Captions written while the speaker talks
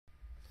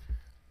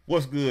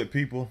What's good,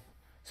 people?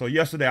 So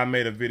yesterday I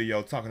made a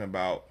video talking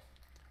about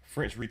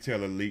French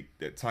retailer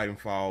leaked that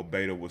Titanfall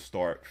beta will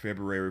start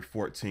February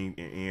 14th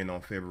and end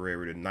on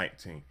February the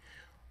 19th.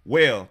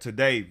 Well,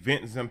 today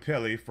Vince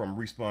Zampelli from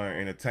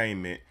Respawn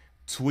Entertainment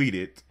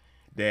tweeted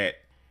that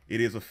it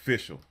is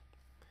official.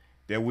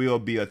 There will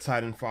be a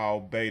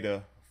Titanfall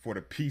beta for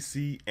the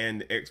PC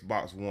and the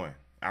Xbox One.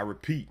 I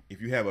repeat,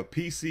 if you have a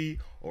PC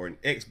or an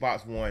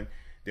Xbox One,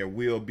 there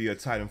will be a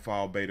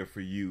Titanfall beta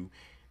for you.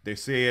 They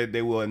said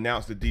they will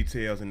announce the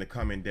details in the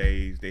coming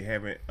days. They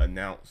haven't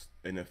announced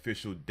an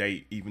official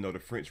date, even though the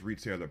French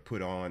retailer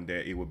put on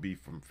that it will be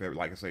from,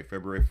 like I say,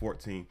 February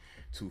 14th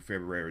to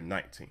February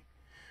 19th.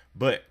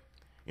 But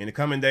in the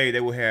coming day,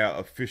 they will have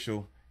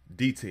official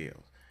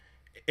details.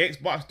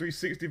 Xbox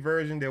 360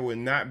 version, there will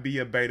not be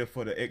a beta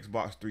for the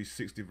Xbox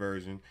 360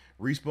 version.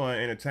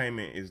 Respawn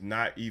Entertainment is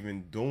not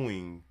even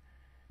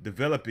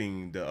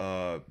developing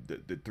the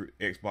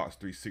Xbox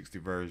 360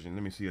 version.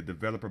 Let me see, a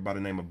developer by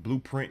the name of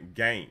Blueprint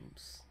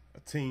Games,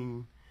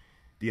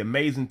 the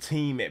amazing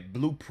team at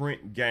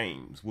Blueprint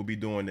Games will be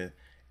doing the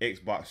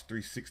Xbox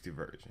 360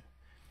 version.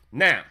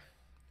 Now,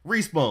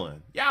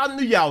 Respawn, y'all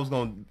knew y'all was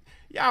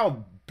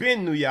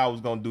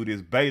gonna do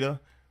this beta.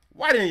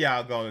 Why didn't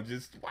y'all gonna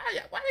just why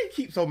they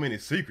keep so many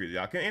secrets,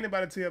 y'all? Can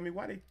anybody tell me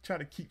why they try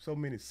to keep so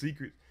many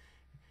secrets?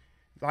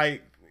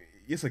 Like,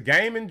 it's a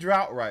gaming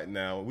drought right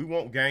now. We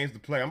want games to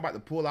play. I'm about to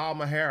pull all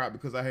my hair out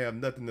because I have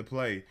nothing to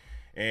play,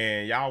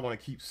 and y'all want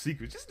to keep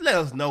secrets. Just let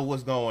us know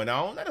what's going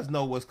on. Let us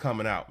know what's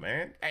coming out,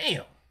 man.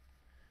 Damn,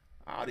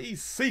 all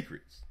these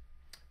secrets.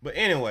 But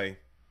anyway,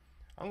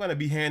 I'm gonna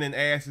be handing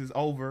asses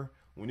over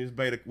when this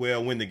beta,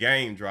 well, when the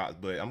game drops.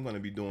 But I'm gonna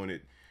be doing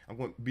it. I'm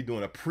gonna be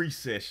doing a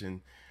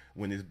pre-session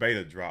when this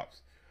beta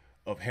drops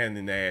of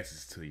handing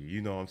asses to you.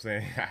 You know what I'm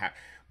saying?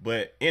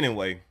 But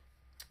anyway,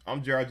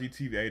 I'm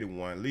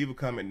JRGTV81. Leave a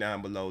comment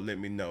down below. Let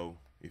me know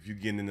if you're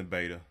getting in the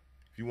beta.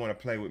 If you want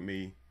to play with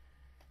me,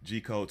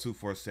 G-Code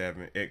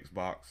 247,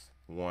 Xbox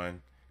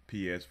One,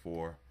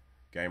 PS4,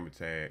 gamer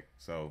tag.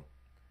 So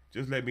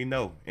just let me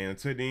know. And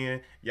until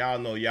then, y'all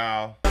know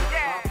y'all.